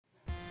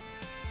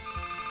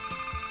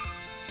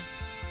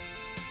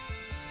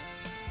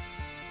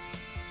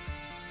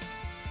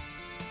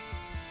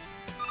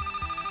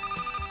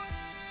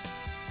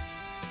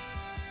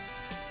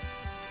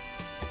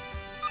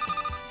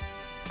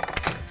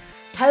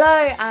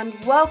Hello and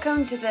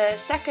welcome to the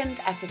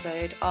second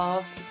episode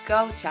of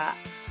Girl Chat.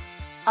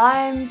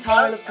 I'm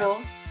Tara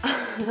Lepore.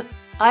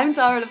 I'm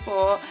Tara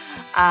Lepore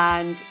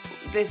and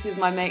this is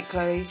my mate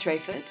Chloe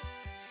Trayford.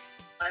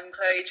 I'm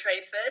Chloe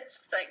Trayford.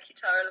 Thank you,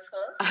 Tara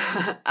Lepore.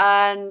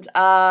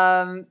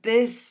 And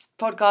this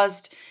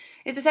podcast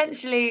is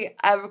essentially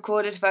a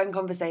recorded phone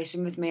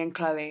conversation with me and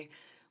Chloe,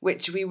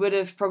 which we would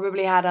have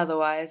probably had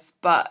otherwise,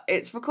 but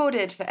it's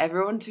recorded for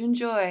everyone to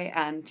enjoy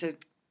and to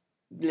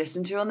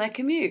listen to on their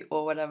commute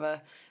or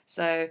whatever.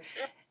 So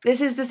this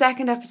is the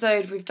second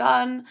episode we've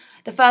done.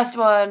 The first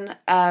one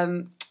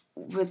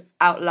was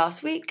out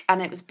last week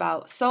and it was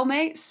about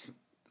soulmates.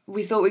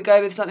 We thought we'd go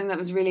with something that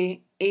was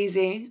really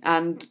easy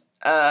and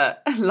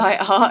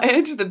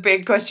light-hearted, the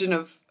big question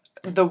of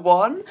the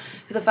one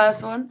for the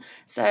first one.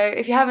 So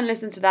if you haven't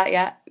listened to that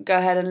yet, go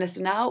ahead and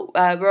listen now.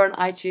 We're on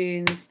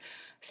iTunes,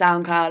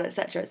 SoundCloud,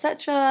 etc.,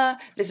 etc.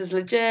 This is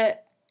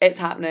legit. It's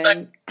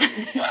happening.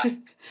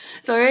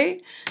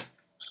 Sorry?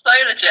 So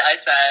legit, I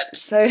said.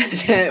 So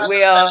legit.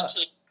 We are.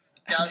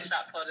 Girl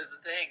Chat Pod is a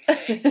thing.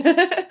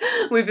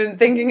 Hey? We've been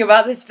thinking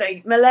about this for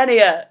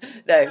millennia.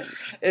 No,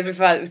 we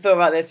thought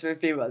about this for a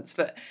few months.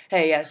 But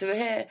hey, yeah, so we're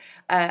here.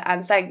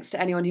 And thanks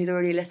to anyone who's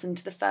already listened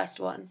to the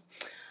first one.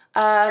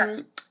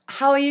 Yes.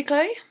 How are you,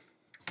 Chloe?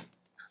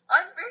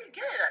 I'm really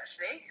good,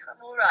 actually. I'm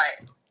all right.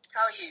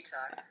 How are you,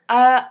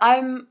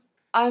 Tara?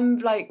 I'm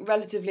like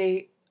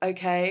relatively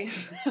okay.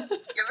 I know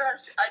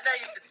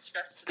you've been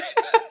stressed today,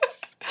 but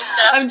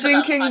I'm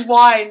drinking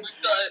wine.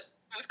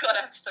 We've got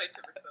an episode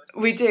to record.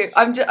 We do.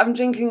 I'm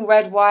drinking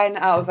red wine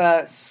out of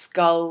a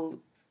skull-shaped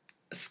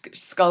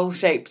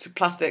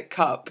plastic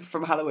cup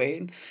from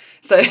Halloween.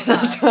 So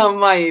that's how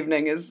my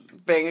evening is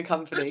being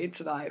accompanied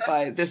tonight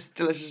by this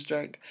delicious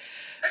drink.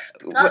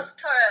 That's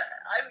Tara.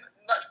 I'm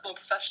much more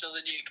professional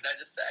than you, can I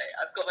just say?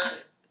 I've got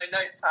my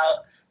notes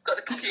out. Got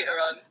the computer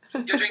on.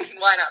 You're drinking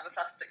wine out of a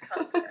plastic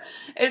cup. Yeah.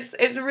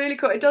 It's really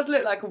cool. It does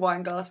look like a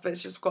wine glass, but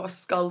it's just got a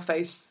skull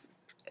face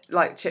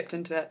like chipped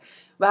into it.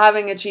 We're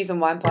having a cheese and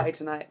wine party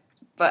tonight.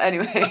 But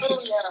anyway.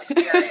 Oh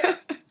yeah.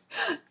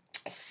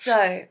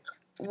 So,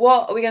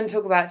 what are we going to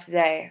talk about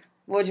today?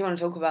 What do you want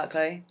to talk about,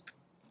 Chloe?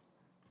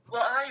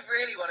 Well, I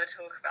really want to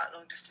talk about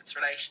long distance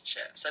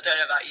relationships. I don't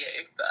know about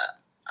you, but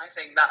I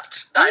think that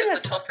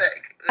is the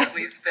topic that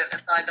we've been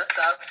assigned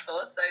ourselves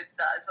for. So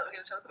that is what we're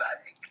going to talk about,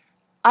 I think.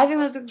 I think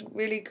that's a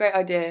really great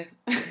idea.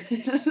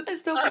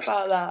 Let's talk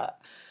about that.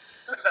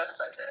 The best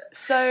idea.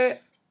 So,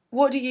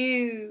 what do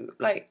you,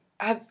 like,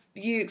 have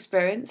you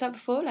experienced that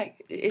before?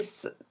 Like,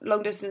 is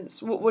long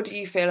distance, what do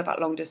you feel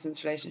about long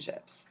distance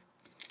relationships?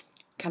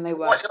 Can they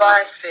work? What do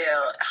I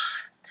feel?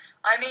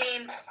 I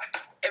mean,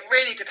 it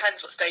really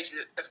depends what stage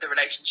of the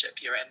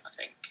relationship you're in, I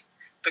think.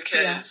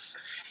 Because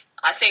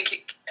I think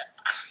it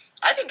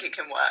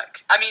can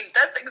work. I mean,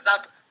 there's an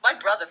example. My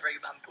brother, for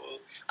example,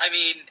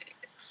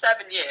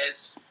 7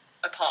 years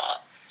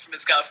apart from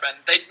his girlfriend.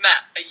 They'd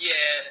met a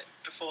year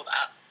before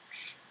that.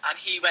 And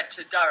he went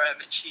to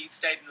Durham and she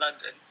stayed in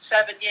London.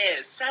 7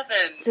 years.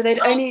 7 So they'd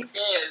only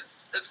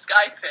years of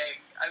Skyping.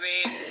 I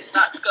mean,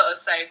 that's got to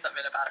say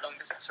something about long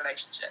distance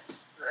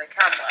relationships. That they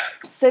can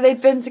work. So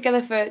they'd been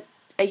together for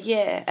a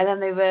year and then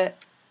they were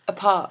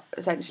apart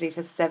essentially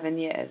for 7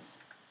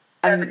 years.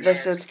 And they're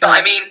still together. But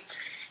I mean,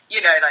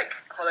 you know, like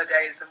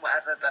holidays and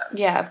whatever, but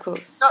yeah, of course.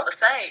 It's not the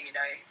same, you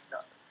know. It's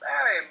not the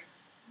same.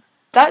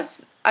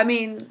 That's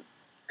pretty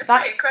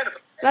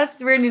incredible.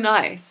 That's really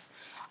nice.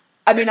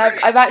 I mean,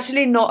 I've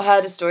actually not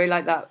heard a story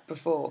like that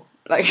before.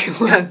 Like,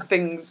 where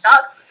things...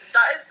 That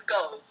is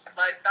goals.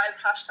 Like, that is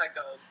hashtag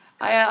goals.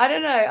 I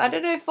don't know. I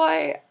don't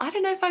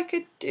know if I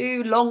could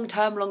do long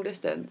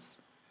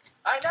distance.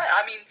 I know.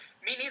 I mean,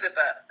 me neither,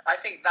 but I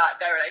think that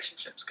their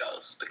relationship's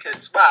goals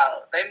because,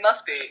 wow, they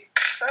must be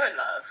so in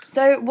love.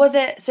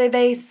 So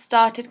they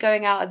started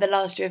going out at the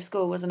last year of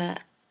school, wasn't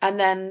it? And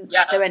then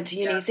they went to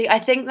uni. Yeah. See, I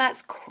think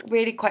that's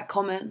really quite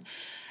common.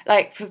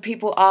 Like, for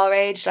people our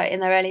age, like in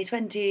their early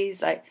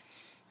 20s, like,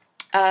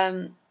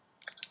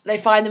 they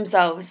find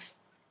themselves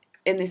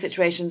in these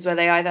situations where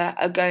they either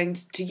are going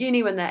to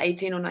uni when they're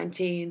 18 or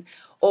 19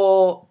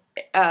 or,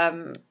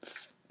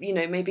 you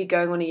know, maybe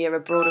going on a year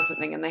abroad or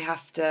something and they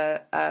have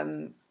to...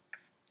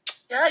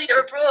 you're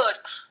abroad,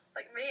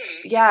 like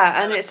me.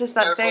 Yeah, and it's just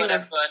that thing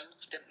of,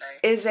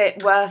 is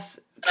it worth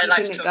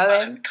keeping it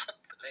going?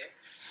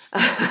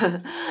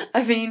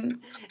 I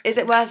mean, is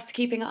it worth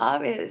keeping it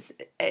up? It's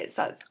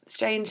that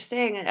strange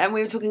thing. And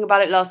we were talking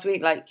about it last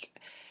week, like,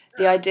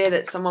 the idea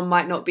that someone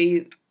might not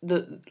be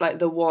the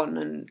one,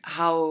 and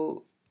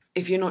how,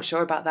 if you're not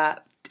sure about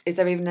that, is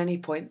there even any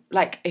point?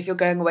 Like, if you're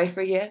going away for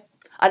a year,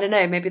 I don't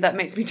know, maybe that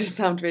makes me just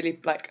sound really,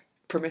 like,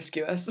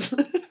 promiscuous.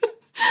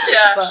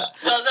 Yeah,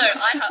 well, no,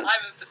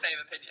 I'm of the same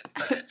opinion,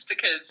 but it's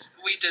because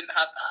we didn't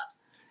have that.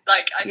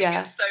 Like, I think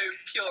it's so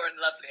pure and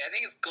lovely. I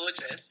think it's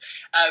gorgeous.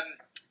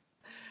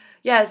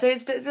 Yeah, so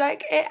it's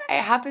like, it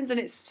happens, and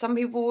it's, some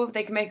people,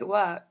 they can make it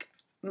work.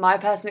 My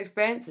personal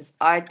experience is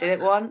I did it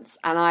once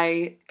and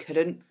I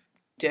couldn't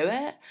do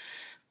it.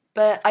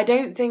 But I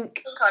don't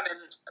think... I think I'm in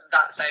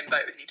that same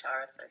boat with you,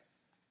 Tara, so...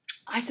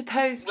 I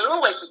suppose we'll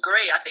always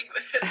agree. I think,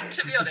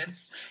 to be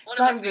honest, one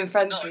of us needs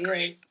to not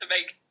agree to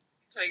make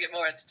it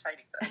more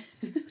entertaining. But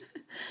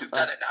we've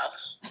done it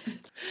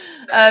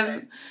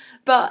now.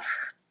 But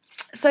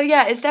so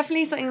yeah, it's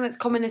definitely something that's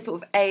common this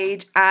sort of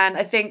age, and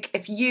I think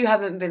if you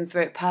haven't been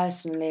through it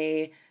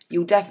personally,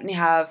 you'll definitely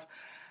have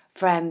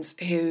friends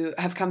who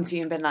have come to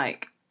you and been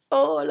like,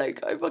 oh,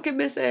 like, I fucking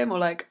miss him, or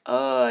like,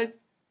 oh,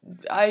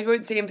 I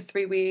won't see him for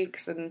 3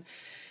 weeks, and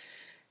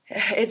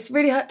it's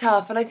really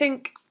tough. And I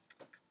think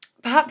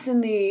perhaps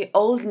in the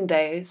olden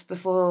days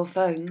before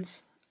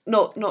phones,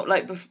 not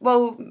like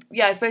well,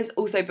 yeah, I suppose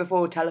also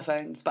before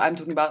telephones, but I'm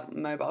talking about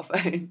mobile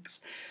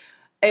phones.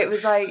 It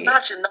was like,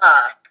 imagine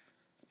that.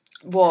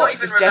 What? Not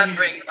even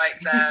remembering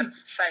like their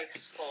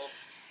face or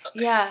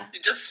something. Yeah.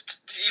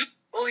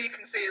 All you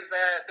can see is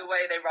the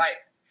way they write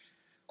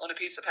on a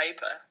piece of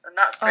paper, and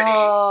that's pretty.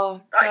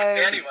 That could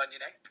be anyone, you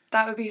know.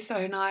 That would be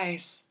so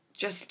nice.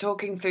 Just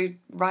talking through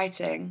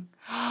writing.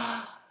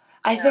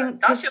 I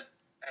think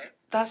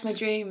that's my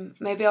dream.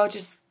 Maybe I'll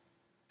just,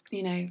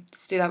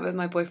 just do that with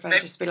my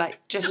boyfriend. Just be like,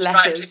 just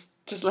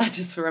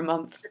letters for a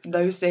month.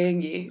 No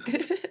seeing you.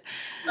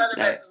 Not a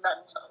bit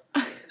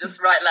mental.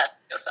 Just write letters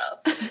yourself.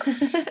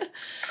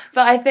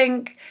 But I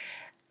think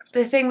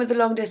the thing with the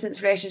long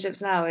distance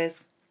relationships now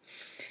is,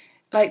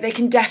 like, they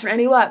can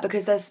definitely work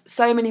because there's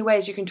so many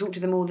ways you can talk to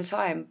them all the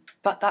time.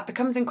 But that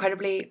becomes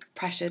incredibly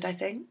pressured, I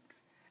think.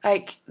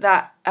 Like,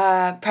 that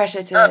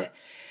pressure to...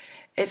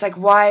 It's like,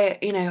 why,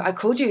 I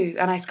called you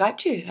and I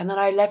Skyped you and then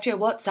I left you a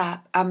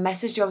WhatsApp and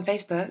messaged you on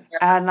Facebook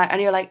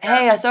and you're like,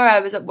 hey, sorry, I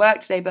was at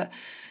work today, but,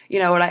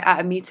 or like at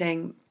a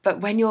meeting.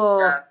 But when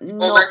you're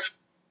not...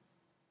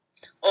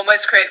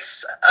 Almost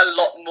creates a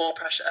lot more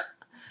pressure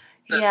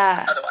than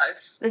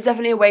otherwise. There's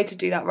definitely a way to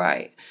do that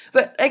right.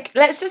 But, like,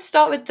 let's just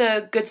start with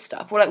the good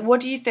stuff. Well, like,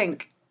 what do you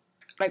think?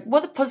 Like,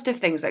 what are the positive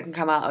things that can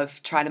come out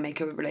of trying to make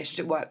a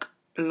relationship work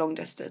long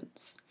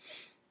distance?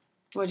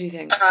 What do you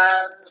think?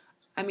 I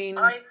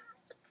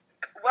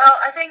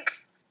think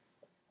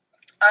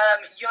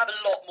you have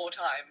a lot more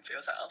time for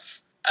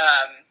yourself,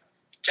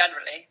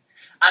 generally.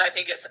 And I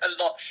think it's a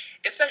lot,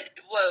 especially,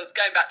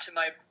 going back to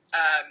my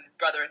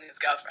brother and his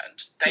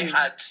girlfriend,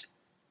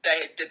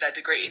 they did their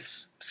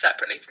degrees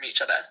separately from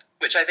each other,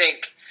 which I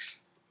think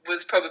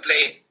was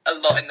probably a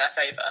lot in their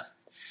favour.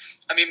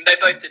 I mean, they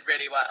both did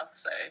really well,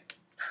 so...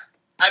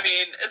 I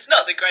mean, it's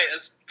not the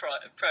greatest pro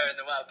in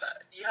the world,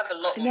 but you have a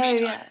lot more me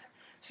time. Yeah,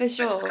 for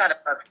sure. Which is kind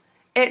of fun.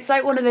 It's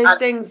like one of those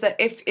things that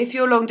if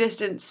you're long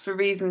distance for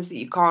reasons that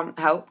you can't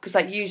help, because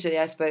like usually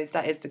I suppose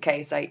that is the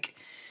case, like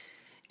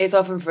it's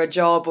often for a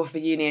job or for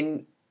uni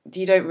and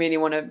you don't really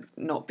want to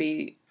not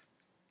be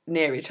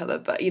near each other,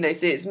 but so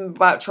it's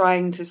about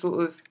trying to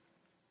sort of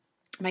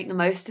make the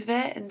most of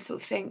it and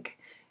sort of think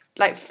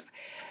like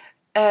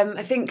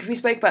I think we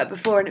spoke about it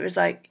before and it was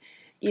like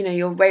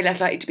you're way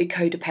less likely to be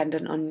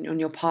codependent on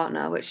your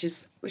partner, which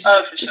is a What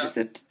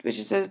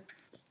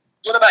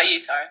about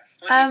you, Tara?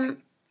 What do you think?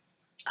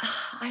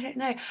 I don't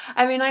know.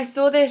 I mean, I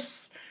saw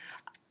this,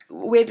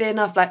 weirdly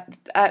enough, like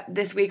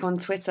this week on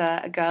Twitter,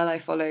 a girl I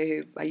follow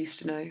who I used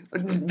to know,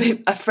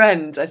 a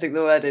friend, I think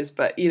the word is,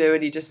 but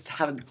when you just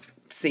haven't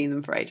seen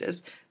them for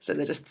ages, so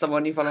they're just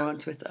someone you follow on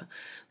Twitter.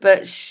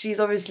 But she's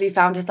obviously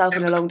found herself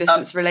in a long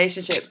distance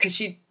relationship because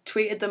she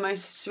tweeted the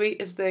most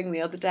sweetest thing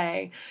the other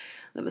day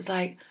that was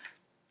like,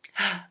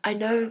 I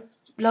know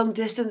long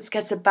distance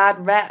gets a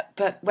bad rep,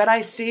 but when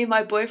I see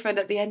my boyfriend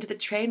at the end of the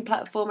train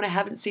platform and I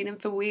haven't seen him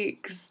for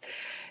weeks,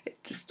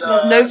 there's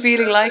no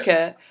feeling like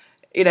it.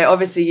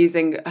 Obviously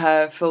using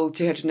her full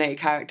 280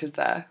 characters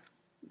there.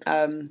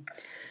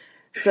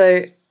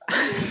 So,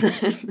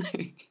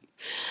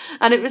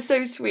 and it was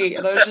so sweet,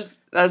 and I was just,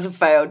 that was a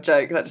failed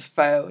joke, that just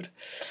failed.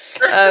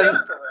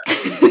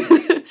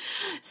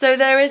 So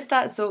there is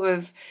that sort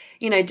of,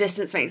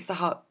 distance makes the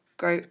heart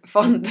grow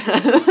fonder.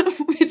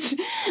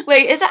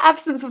 Wait, is it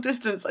absence or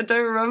distance? I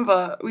don't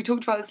remember. We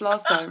talked about this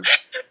last time.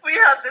 We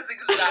had this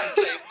exact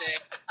same thing,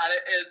 and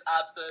it is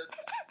absence.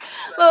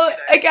 Well,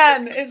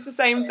 again, it's the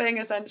same thing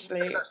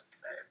essentially.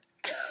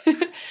 Yeah.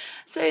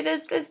 So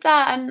there's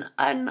that,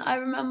 and I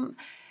remember,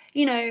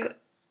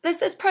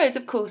 there's pros,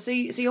 of course. So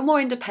you're more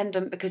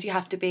independent because you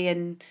have to be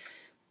in,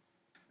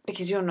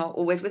 because you're not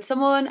always with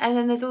someone, and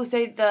then there's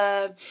also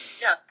the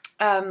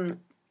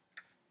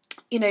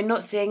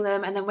not seeing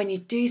them, and then when you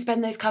do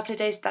spend those couple of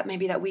days, that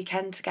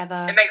weekend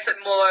together, it makes it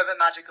more of a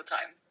magical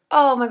time.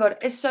 Oh my god,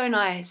 it's so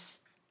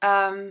nice.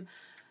 And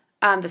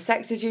the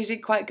sex is usually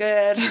quite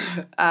good,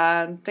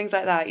 and things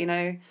like that,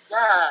 Yeah,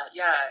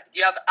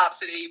 you have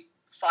absolutely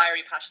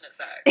fiery, passionate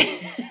sex,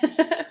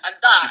 and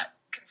that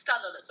can stand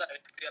on its own,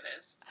 to be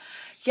honest.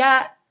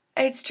 Yeah,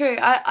 it's true.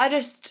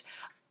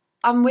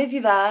 I'm with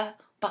you there,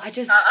 but I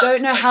just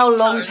don't know how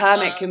long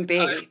term it can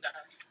be.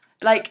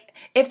 Like,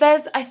 if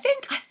there's, I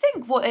think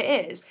what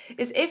it is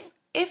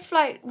if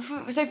like,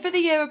 so for the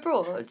year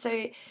abroad,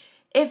 so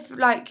if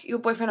like your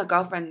boyfriend or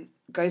girlfriend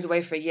goes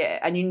away for a year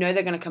and they're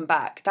going to come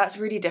back, that's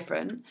really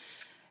different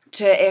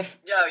to if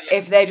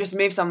they just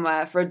move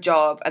somewhere for a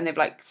job and they've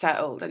like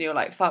settled and you're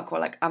like, fuck,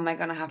 well, like, am I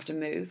going to have to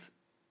move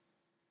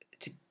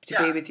to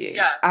be with you.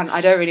 Yeah. And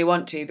I don't really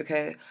want to,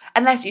 because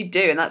unless you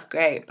do, and that's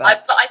great.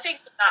 But I think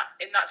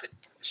that in that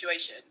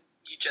situation,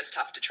 you just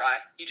have to try.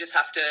 You just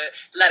have to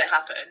let it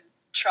happen.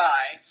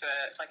 Try for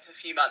like a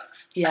few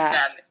months. Yeah. And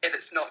then if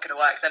it's not going to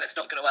work, then it's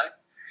not going to work.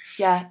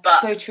 Yeah,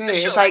 But so true. For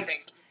sure, it's like, I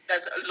think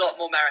there's a lot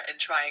more merit in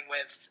trying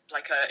with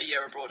like a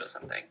year abroad or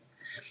something.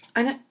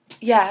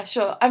 Yeah,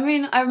 sure. I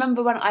mean, I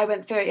remember when I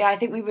went through it, I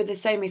think we were the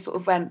same. We sort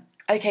of went,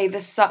 okay,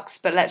 this sucks,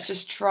 but let's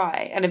just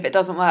try. And if it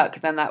doesn't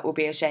work, then that will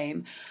be a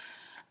shame.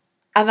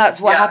 And that's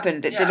what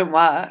happened. It didn't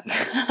work.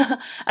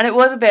 And it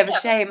was a bit of a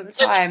shame at the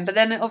time. But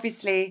then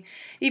obviously,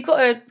 you've got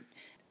to...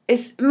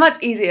 It's much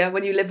easier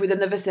when you live within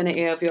the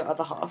vicinity of your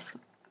other half.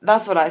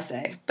 That's what I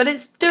say. But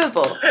it's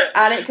doable.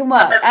 And it can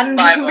work. And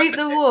you can reap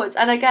the rewards.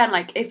 And again,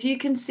 like, if you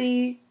can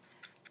see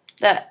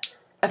that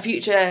a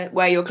future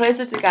where you're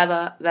closer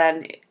together,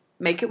 then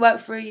make it work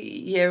for a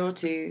year or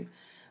two.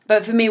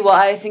 But for me, what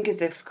I think is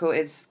difficult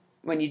is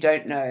when you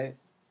don't know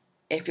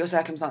if your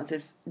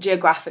circumstances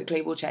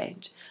geographically will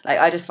change. Like,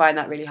 I just find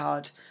that really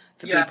hard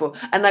for people.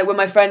 And like when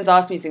my friends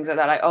ask me things like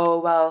that, like, oh,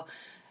 well,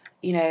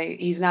 you know,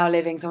 he's now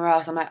living somewhere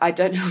else. I'm like, I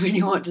don't know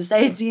really what to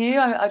say to you.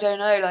 I don't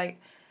know, like,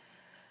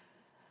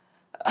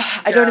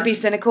 I don't want to be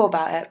cynical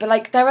about it. But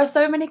like, there are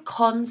so many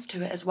cons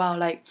to it as well.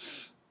 Like,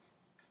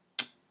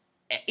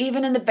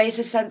 even in the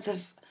basis sense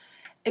of,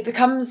 it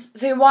becomes,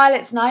 so while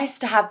it's nice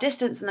to have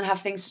distance and then have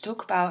things to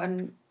talk about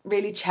and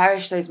really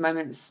cherish those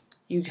moments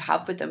you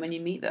have with them when you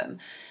meet them,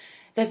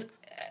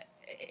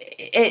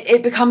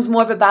 it becomes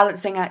more of a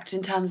balancing act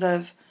in terms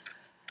of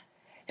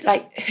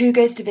like who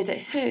goes to visit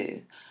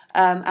who,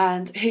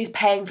 and who's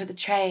paying for the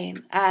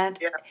train, and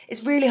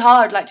it's really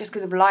hard, like, just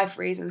because of life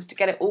reasons, to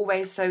get it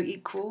always so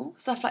equal,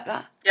 stuff like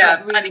that. Yeah,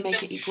 to, like, really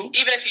make it equal.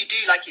 Even if you do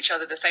like each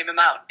other the same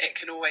amount, it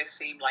can always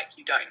seem like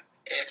you don't.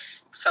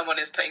 If someone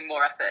is putting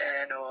more effort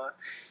in, or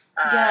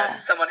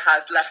someone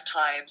has less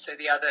time, so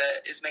the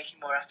other is making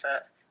more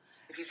effort.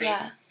 If you see,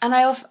 and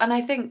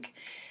I think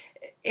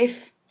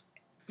if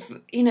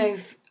you know,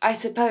 I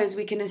suppose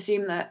we can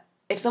assume that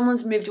if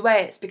someone's moved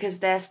away, it's because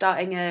they're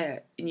starting a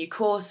new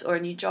course or a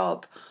new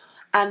job,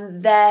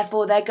 and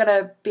therefore they're going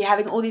to be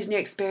having all these new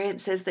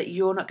experiences that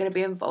you're not going to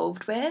be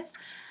involved with.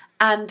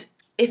 And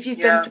if you've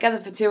been together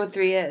for 2 or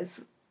 3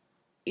 years,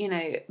 you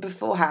know,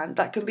 beforehand,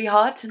 that can be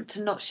hard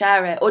to not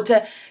share it, or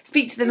to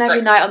speak to them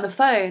every night on the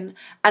phone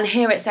and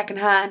hear it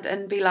secondhand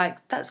and be like,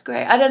 that's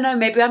great. I don't know,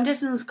 maybe I'm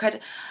just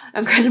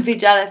incredibly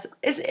jealous.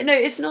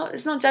 It's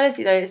not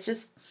jealousy though, it's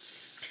just,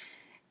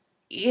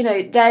 you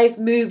know, they've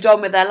moved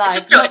on with their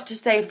life, not to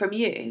say from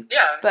you,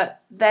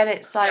 but then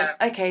it's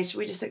like, okay, should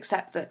we just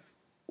accept that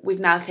we've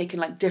now taken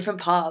like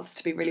different paths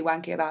to be really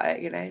wanky about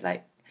it, you know?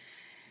 Like,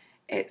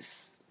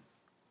 it's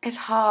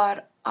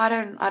hard. I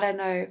don't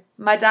know.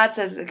 My dad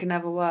says it can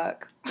never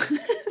work.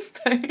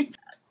 So.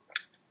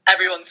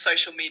 Everyone's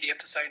social media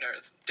persona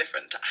is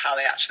different to how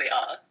they actually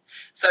are.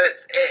 So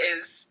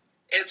it's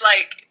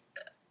like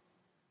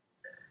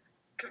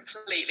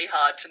completely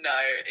hard to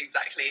know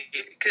exactly,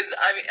 because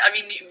I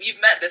mean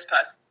you've met this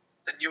person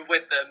and you're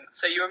with them,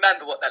 so you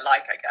remember what they're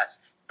like, I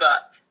guess.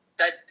 But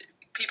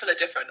people are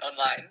different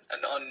online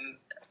and on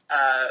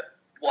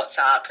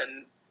WhatsApp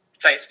and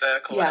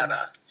Facebook or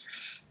whatever.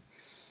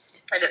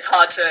 And it's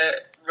hard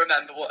to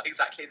remember what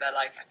exactly they're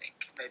like, I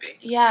think, maybe.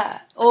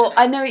 Yeah. Or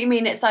I know what you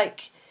mean. It's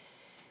like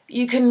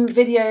you can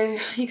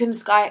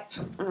Skype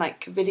and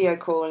like video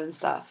call and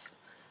stuff.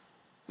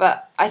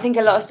 But I think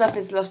a lot of stuff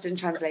is lost in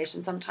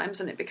translation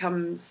sometimes, and it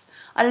becomes,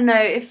 I don't know,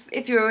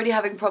 if you're already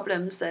having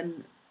problems,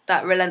 then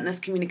that relentless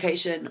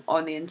communication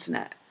on the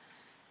internet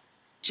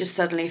just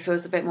suddenly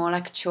feels a bit more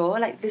like a chore.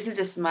 Like, this is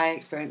just my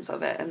experience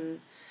of it, and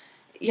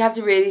you have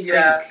to really think.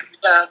 Yeah.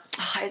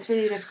 It's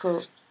really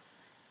difficult.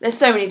 There's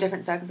so many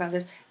different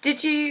circumstances. Do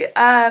you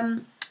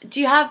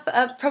have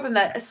a problem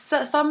there?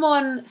 So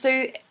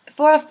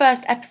for our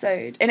first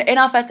episode, in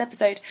our first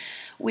episode,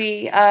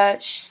 we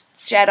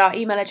shared our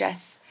email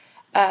address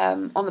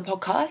on the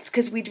podcast,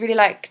 because we'd really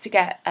like to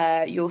get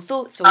your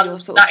thoughts or your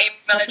sort of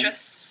email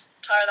address,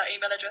 Tara, that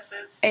email address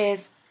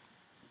is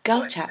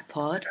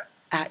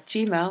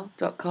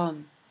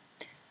girlchatpod@gmail.com.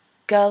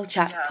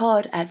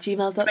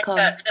 girlchatpod@gmail.com.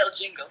 Little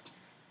jingle.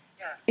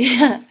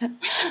 Yeah.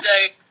 We should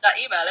do, that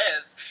email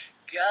is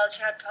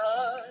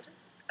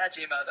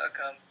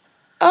girlchatpod@gmail.com.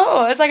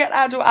 Oh, it's like an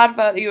actual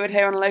advert that you would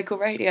hear on local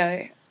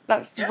radio.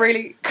 That's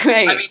really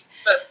great. I mean,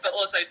 but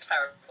also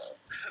terrible.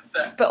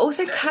 but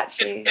also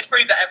catchy. It's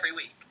prove it every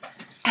week.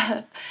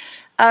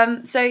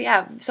 So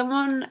yeah,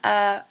 someone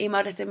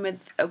emailed us in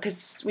with,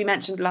 because we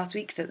mentioned last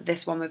week that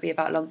this one would be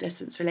about long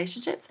distance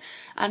relationships,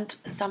 and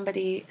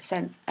somebody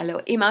sent a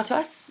little email to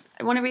us.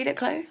 Want to read it,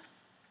 Chloe?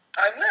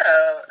 I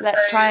will.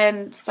 Let's try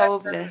and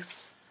solve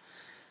this.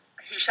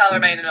 Who shall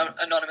remain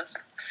anonymous,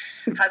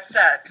 has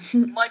said,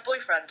 my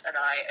boyfriend and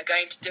I are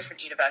going to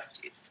different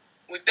universities.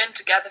 We've been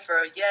together for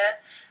a year,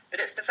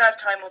 but it's the first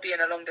time we'll be in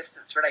a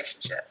long-distance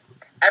relationship.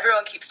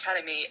 Everyone keeps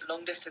telling me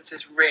long distance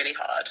is really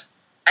hard.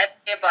 Any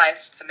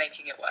advice for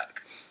making it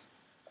work?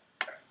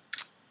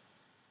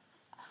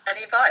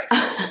 Any advice?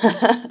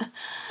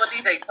 What do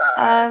you think,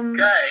 Sarah?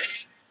 Go.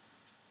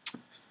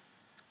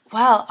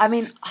 Well, I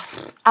mean,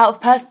 out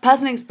of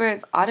personal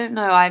experience, I don't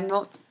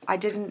know. I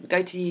didn't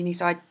go to uni,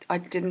 so I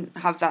didn't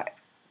have that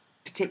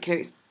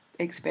particular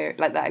experience,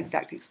 like that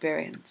exact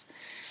experience.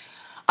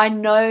 I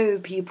know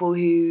people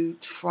who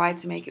tried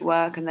to make it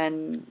work and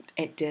then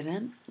it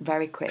didn't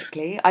very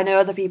quickly. I know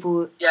other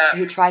people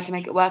who tried to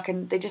make it work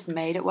and they just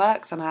made it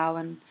work somehow.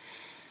 And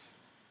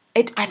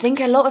I think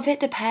a lot of it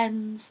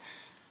depends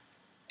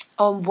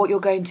on what you're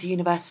going to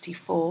university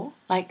for.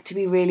 Like, to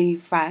be really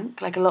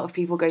frank, like a lot of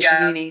people go to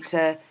uni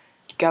to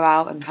go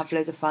out and have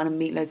loads of fun and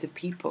meet loads of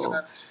people.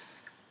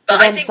 But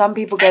then some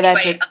people go there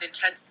to...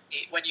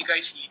 unintentionally, when you go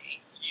to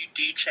uni, you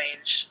do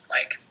change,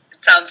 like...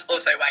 Sounds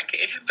also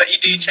wanky, but you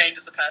do change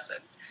as a person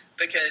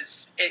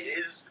because it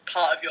is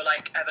part of your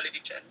like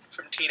evolution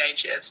from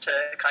teenage years to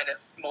kind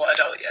of more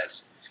adult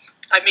years.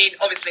 I mean,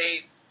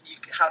 obviously you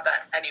have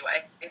that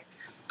anyway,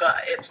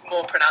 but it's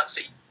more pronounced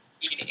at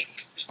uni,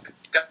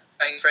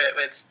 going through it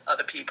with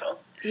other people.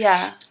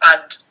 Yeah.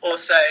 And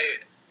also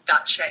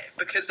that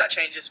because that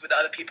changes with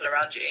other people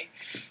around you,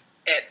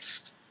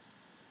 it's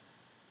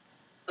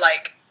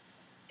like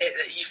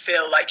you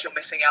feel like you're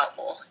missing out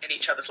more in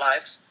each other's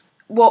lives.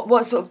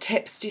 What sort of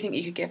tips do you think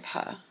you could give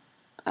her,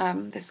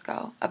 this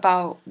girl,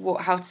 about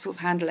how to sort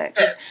of handle it?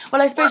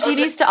 Well, I suppose she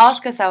needs to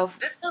ask herself...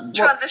 This does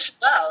transition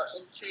well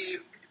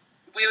into...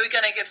 We were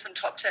going to give some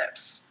top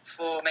tips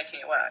for making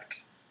it work.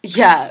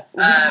 Yeah.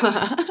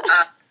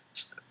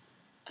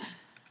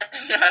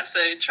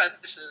 So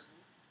transition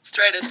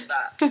straight into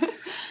that.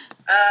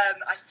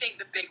 I think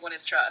the big one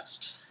is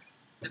trust.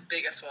 The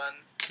biggest one.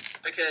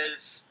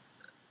 Because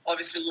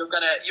obviously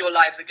your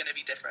lives are going to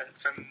be different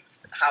from...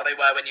 how they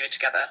were when you were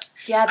together.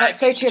 Yeah, that's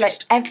so true. Like,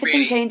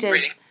 everything changes.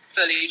 Really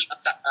fully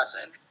trust that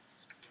person.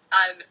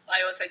 And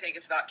I also think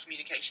it's about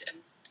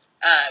communication.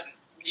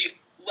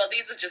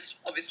 These are just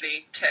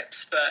obviously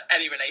tips for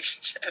any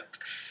relationship,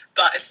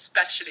 but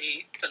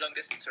especially for long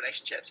distance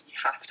relationships, you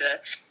have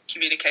to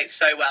communicate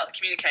so well.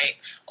 Communicate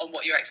on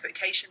what your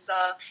expectations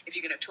are. If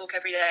you're going to talk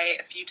every day,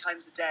 a few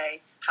times a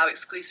day, how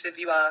exclusive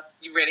you are.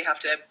 You really have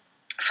to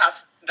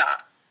have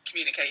that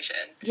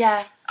communication.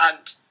 Yeah.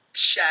 And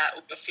share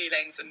all the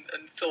feelings and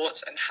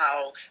thoughts and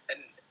how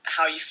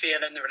you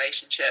feel in the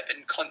relationship,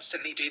 and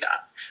constantly do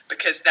that,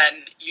 because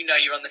then you know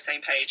you're on the same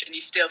page and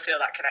you still feel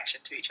that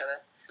connection to each other.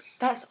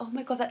 Oh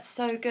my god, that's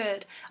so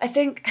good. I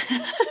think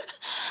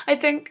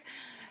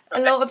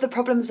a lot of the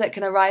problems that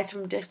can arise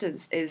from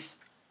distance is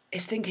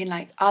thinking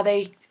like,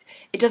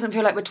 it doesn't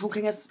feel like we're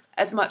talking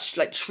as much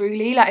like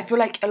truly. Like, I feel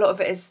like a lot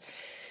of it is,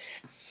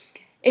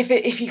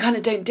 if you kind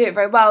of don't do it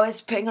very well, it's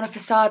putting on a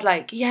facade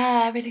like,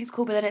 yeah, everything's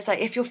cool, but then it's like,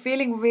 if you're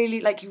feeling really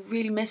like you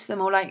really miss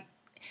them, or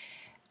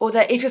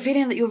that if you're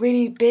feeling that you're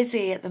really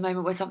busy at the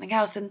moment with something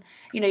else, and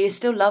you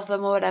still love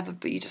them or whatever,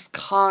 but you just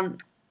can't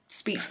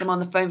speak to them on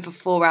the phone for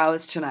 4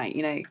 hours tonight,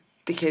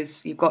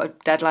 because you've got a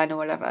deadline or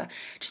whatever,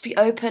 just be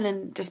open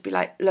and just be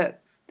like, look,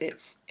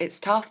 it's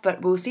tough,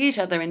 but we'll see each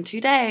other in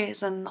 2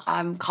 days, and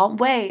I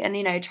can't wait,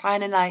 and trying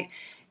to like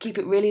keep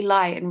it really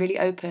light and really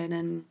open,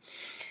 and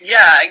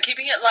yeah, and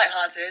keeping it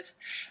lighthearted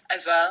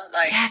as well.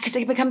 Like, yeah, because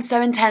it becomes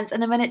so intense, and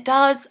then when it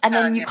does, and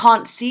then you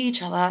can't see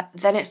each other,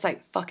 then it's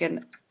like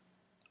fucking,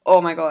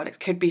 oh my god, it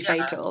could be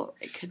fatal.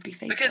 It could be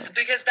fatal.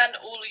 Because then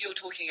all you're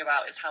talking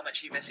about is how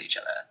much you miss each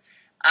other,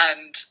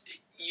 and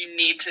you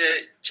need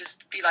to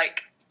just be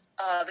like,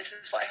 oh, this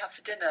is what I have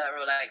for dinner,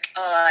 or like,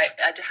 oh, I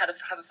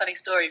have a funny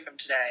story from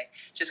today.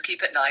 Just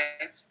keep it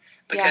nice,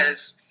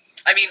 because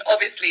I mean,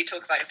 obviously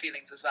talk about your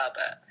feelings as well,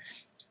 but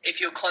if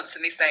you're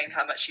constantly saying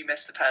how much you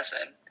miss the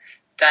person,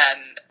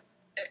 then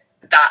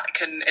that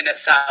can in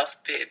itself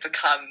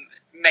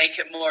make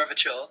it more of a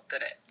chore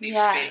than it needs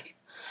to be.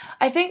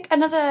 I think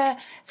another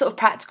sort of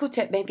practical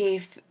tip, maybe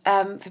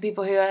for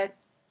people who are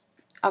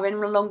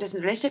in long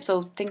distance relationships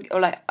or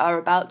are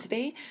about to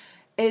be,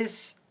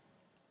 is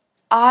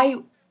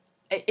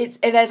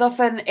there's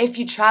often, if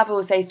you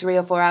travel say 3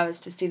 or 4 hours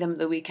to see them at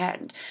the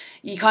weekend,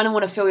 you kind of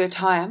want to fill your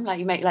time, like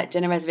you make like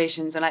dinner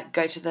reservations or like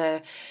go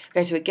to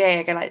a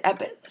gig, and like,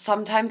 but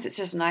sometimes it's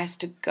just nice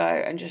to go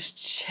and just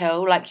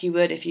chill like you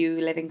would if you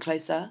were living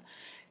closer.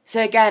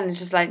 So again, it's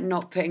just like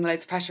not putting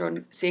loads of pressure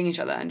on seeing each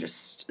other, and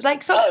just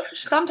like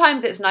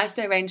sometimes it's nice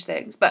to arrange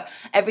things, but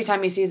every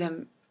time you see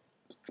them,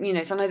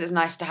 sometimes it's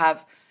nice to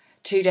have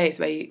 2 days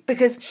where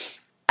because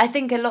I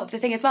think a lot of the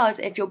thing as well is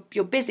if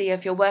you're busy,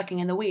 if you're working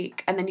in the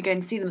week, and then you go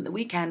and see them at the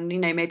weekend,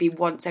 maybe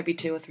once every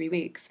 2 or 3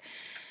 weeks,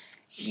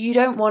 you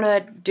don't want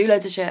to do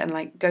loads of shit and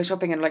like go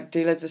shopping and like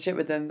do loads of shit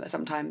with them.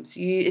 Sometimes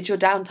it's your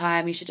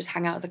downtime. You should just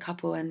hang out as a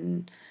couple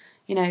and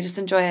just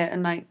enjoy it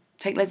and like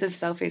take loads of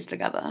selfies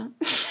together,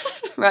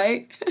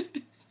 right?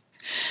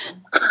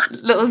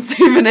 Little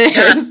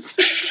souvenirs.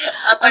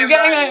 I'm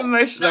getting like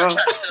emotional.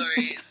 Snapchat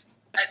stories,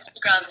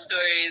 Instagram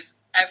stories.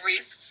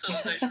 Every sort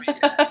of social media.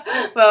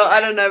 Well,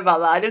 I don't know about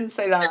that. I didn't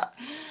say that.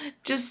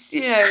 Just,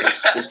 Maybe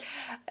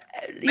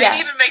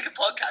even make a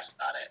podcast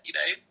about it,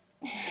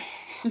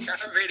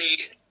 really.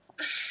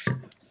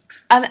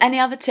 And any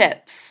other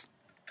tips?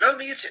 Throw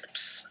me your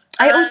tips.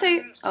 I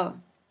also... Oh,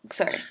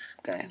 sorry.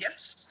 Go.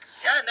 Yes.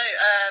 Yeah, no,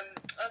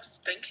 I was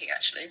thinking,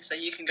 actually, so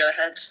you can go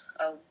ahead.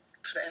 I'll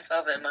put it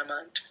further in my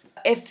mind.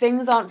 If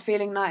things aren't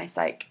feeling nice,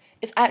 like,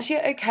 it's actually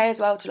okay as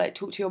well to, like,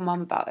 talk to your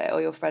mum about it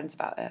or your friends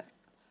about it.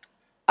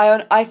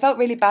 I felt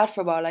really bad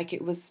for a while, like,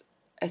 it was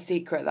a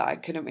secret that I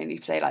couldn't really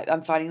say, like,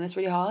 I'm finding this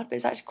really hard, but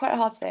it's actually quite a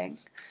hard thing.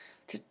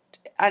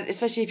 And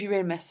especially if you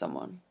really miss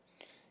someone,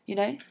 you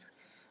know?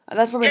 And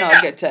that's probably not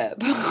a good tip.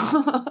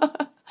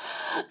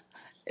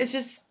 It's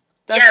just...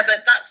 but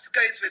that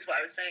goes with what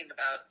I was saying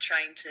about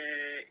trying to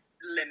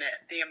limit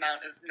the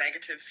amount of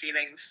negative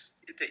feelings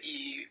that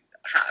you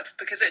have,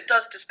 because it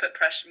does just put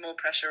more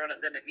pressure on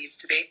it than it needs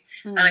to be.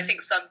 And I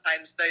think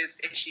sometimes those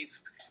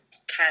issues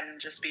can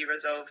just be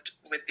resolved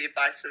with the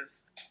advice of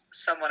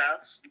someone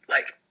else.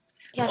 Like,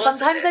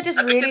 sometimes they're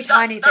just really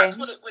tiny things. That's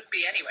what it would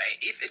be anyway.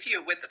 If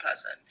you were with the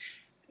person,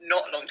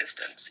 not long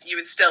distance, you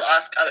would still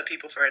ask other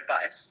people for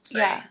advice. So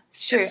yeah,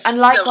 it's true. And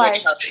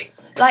likewise,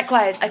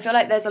 I feel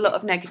like there's a lot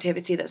of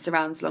negativity that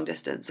surrounds long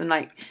distance. And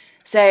like,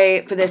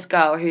 say for this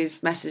girl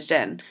who's messaged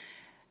in,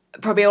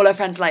 probably all her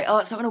friends are like, oh,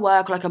 it's not going to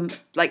work.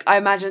 Like, I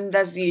imagine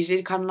there's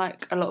usually kind of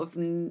like a lot of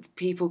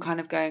people kind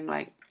of going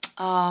like,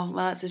 oh,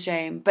 well, that's a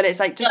shame. But it's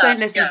like, just don't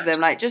listen to them.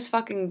 Like, just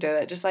fucking do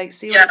it. Just like,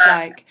 see what it's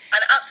like.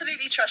 And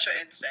absolutely trust your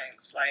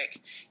instincts. Like,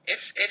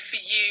 if for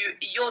you,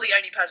 you're the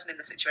only person in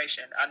the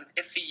situation, and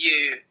if for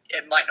you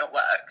it might not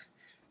work,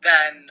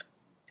 then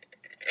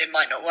it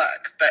might not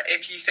work. But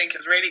if you think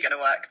it's really going to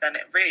work, then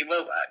it really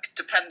will work.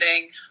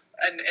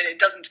 And it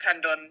doesn't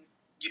depend on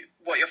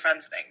what your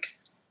friends think.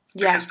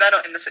 Because they're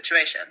not in the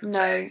situation. No,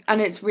 so. And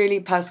it's really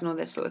personal,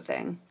 this sort of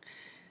thing.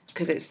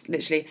 Because it's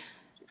literally...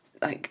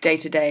 like day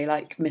to day,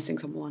 like missing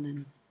someone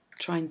and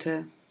trying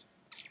to,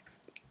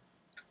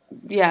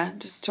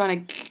 just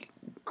trying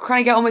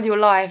to get on with your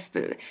life.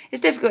 But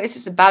it's difficult. It's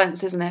just a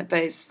balance, isn't it? But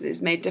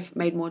it's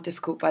made more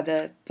difficult by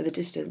the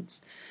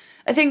distance.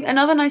 I think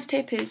another nice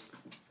tip is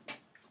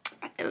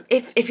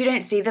if you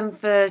don't see them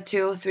for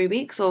 2 or 3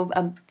 weeks or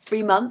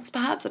 3 months,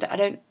 perhaps. I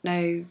don't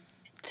know.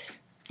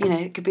 You know,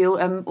 it could be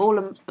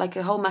all like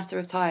a whole matter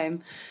of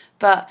time.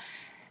 But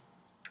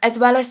as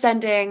well as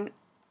sending.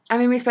 I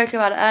mean, we spoke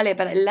about it earlier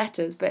about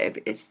letters, but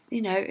it's,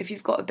 you know, if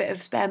you've got a bit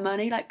of spare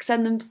money, like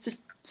send them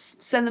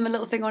a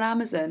little thing on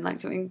Amazon, like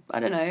something, I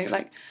don't know,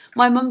 like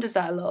my mum does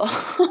that a lot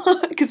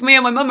because me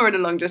and my mum are in a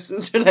long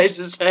distance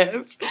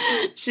relationship.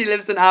 She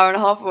lives an hour and a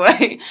half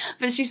away,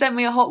 but she sent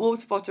me a hot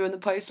water bottle in the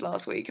post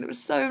last week and it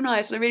was so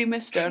nice and I really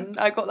missed her and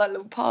I got that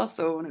little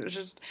parcel and it was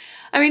just,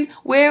 I mean,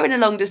 we're in a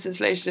long distance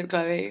relationship,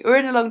 Chloe. We're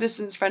in a long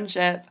distance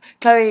friendship.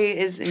 Chloe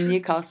is in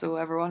Newcastle,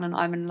 everyone, and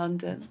I'm in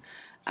London.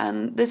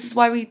 And this is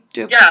why we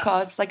do a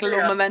podcast, like a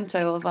little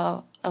memento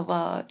of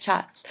our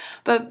chats.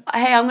 But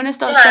hey, I'm going to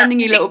start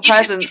sending you little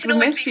presents because I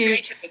miss you.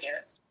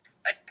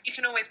 You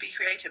can always be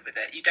creative with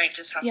it. You don't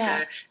just have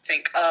to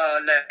think, oh,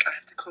 look, I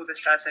have to call this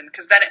person,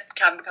 because then it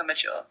can become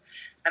mature.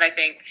 And I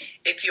think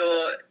if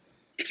you're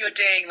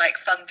doing like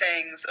fun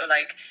things, or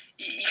like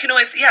you can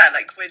always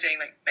like we're doing,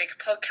 like make a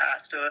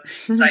podcast or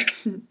like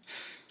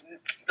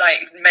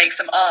like make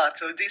some art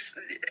or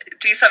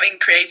do something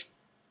creative.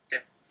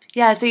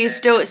 Yeah, so you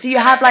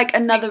have like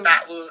another...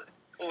 That will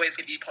always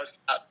give you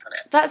positive output on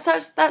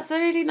it. That's a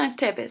really nice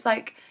tip. It's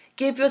like,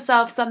 give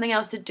yourself something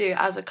else to do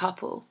as a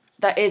couple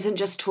that isn't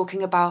just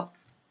talking about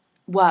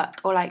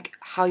work or like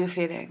how you're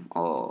feeling,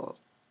 or...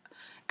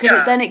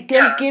 Because then it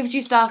gives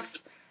you stuff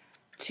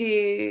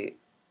to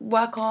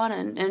work on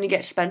and you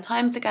get to spend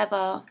time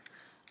together.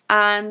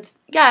 And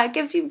it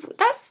gives you...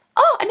 I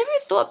never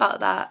even thought about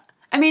that.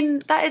 I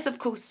mean, that is, of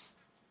course...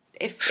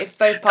 If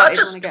both parties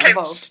want to get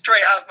involved.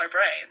 Straight out of my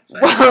brain.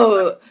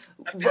 So.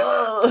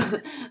 Whoa,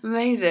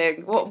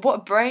 amazing!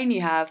 What brain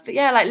you have! But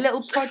yeah, like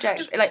little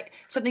projects, like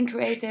something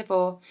creative,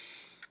 or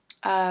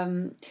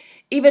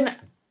even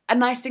a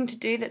nice thing to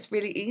do that's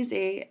really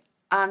easy,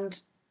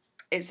 and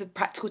it's a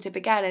practical tip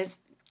again, is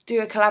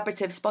do a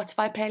collaborative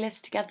Spotify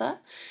playlist together.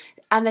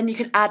 And then you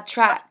can add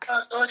tracks.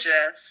 Oh,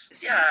 gorgeous.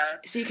 Yeah.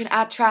 So you can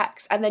add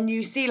tracks, and then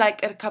you see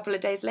like a couple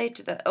of days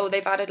later that,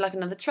 they've added like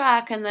another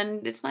track, and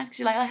then it's nice because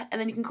you're like, and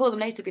then you can call them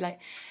later, be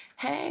like,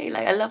 hey,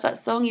 like I love that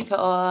song you put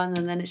on,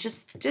 and then it's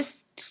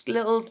just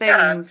little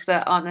things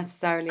that aren't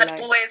necessarily and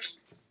always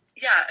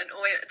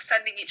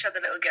sending each other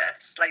little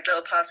gifts, like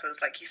little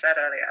parcels, like you said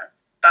earlier.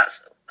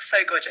 That's so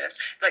gorgeous.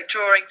 Like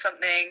drawing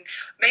something.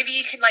 Maybe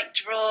you can like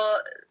draw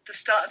the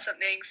start of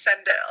something,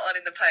 send it on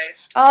in the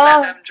post,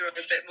 let them draw a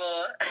bit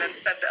more, and then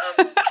send it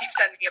on, keep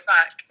sending it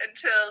back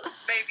until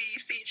maybe you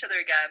see each other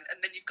again, and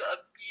then you've got a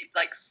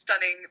like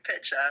stunning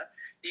picture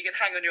you can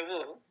hang on your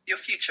wall, your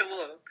future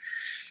wall.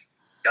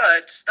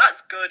 God,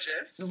 that's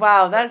gorgeous.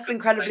 Wow, that's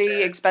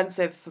incredibly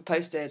expensive for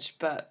postage,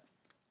 but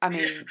I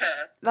mean,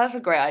 that's a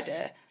great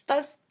idea.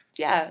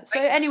 So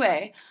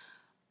anyway,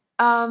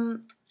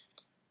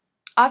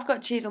 I've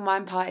got cheese and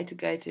wine party to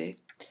go to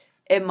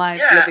in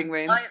my living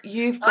room.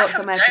 You've got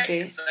somewhere to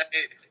be. So,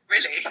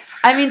 really?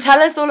 I mean,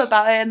 tell us all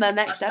about it in the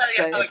next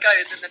episode. I'll tell you how it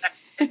goes in the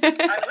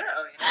next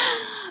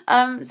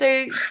I will.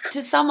 So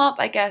to sum up,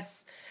 I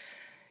guess,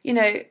 you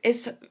know,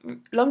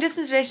 long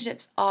distance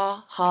relationships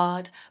are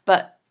hard,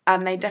 but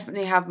and they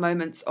definitely have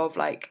moments of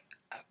like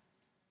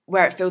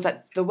where it feels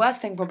like the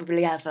worst thing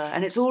probably ever,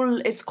 and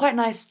it's quite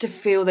nice to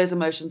feel those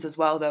emotions as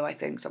well, though, I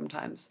think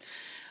sometimes.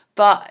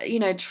 But, you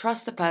know,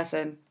 trust the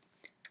person,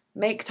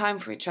 make time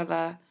for each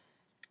other,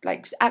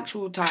 like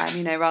actual time,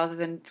 you know, rather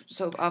than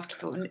sort of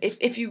afterthought. And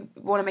if you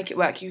want to make it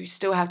work, you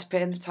still have to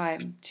put in the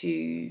time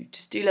to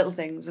just do little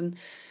things and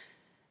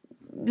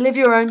live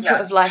your own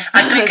sort of life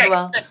as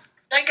well.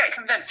 Don't get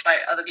convinced by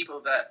other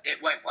people that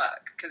it won't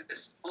work, because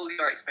it's all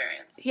your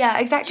experience. Yeah,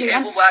 exactly.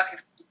 It will work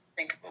if you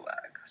think it will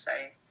work. So.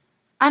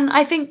 And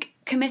I think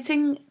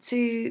committing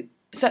to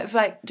sort of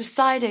like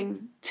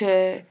deciding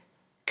to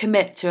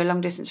commit to a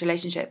long distance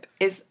relationship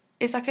is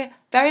like a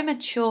very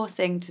mature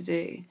thing to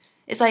do.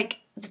 It's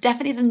like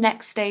definitely the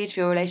next stage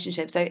for your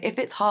relationship. So if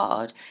it's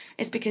hard,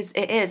 it's because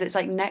it is. It's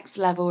like next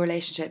level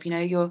relationship. You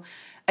know, you're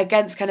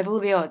against kind of all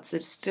the odds.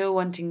 It's still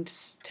wanting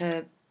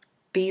to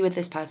be with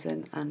this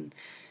person and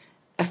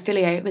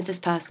affiliate with this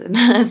person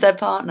as their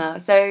partner.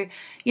 So,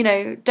 you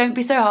know, don't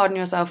be so hard on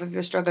yourself if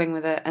you're struggling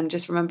with it, and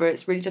just remember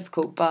it's really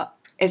difficult, but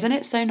isn't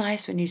it so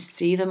nice when you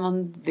see them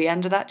on the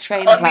end of that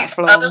train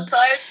platform? On the other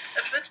side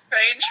of the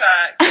train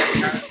track.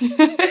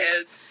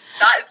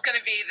 That is going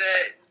to be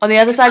on the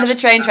other side of the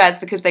train tracks,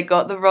 because they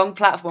got the wrong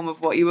platform of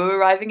what you were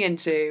arriving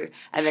into,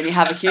 and then you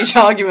have a huge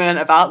argument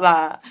about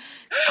that.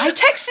 I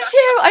texted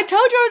you. I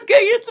told you I was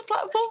going into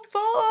platform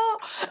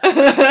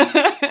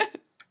 4.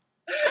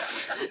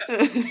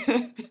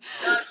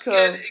 That's Cool.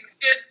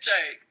 Good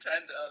joke,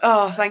 turned up.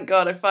 Oh, thank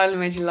God, I finally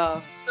made you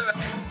laugh.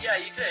 Yeah,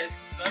 you did.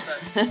 Well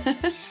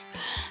done.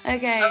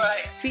 Okay,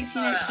 right. Speak to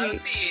you next week. I'll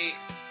see you.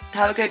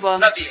 Have a good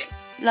one. Love you.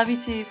 Love you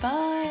too.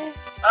 Bye.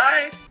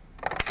 Bye.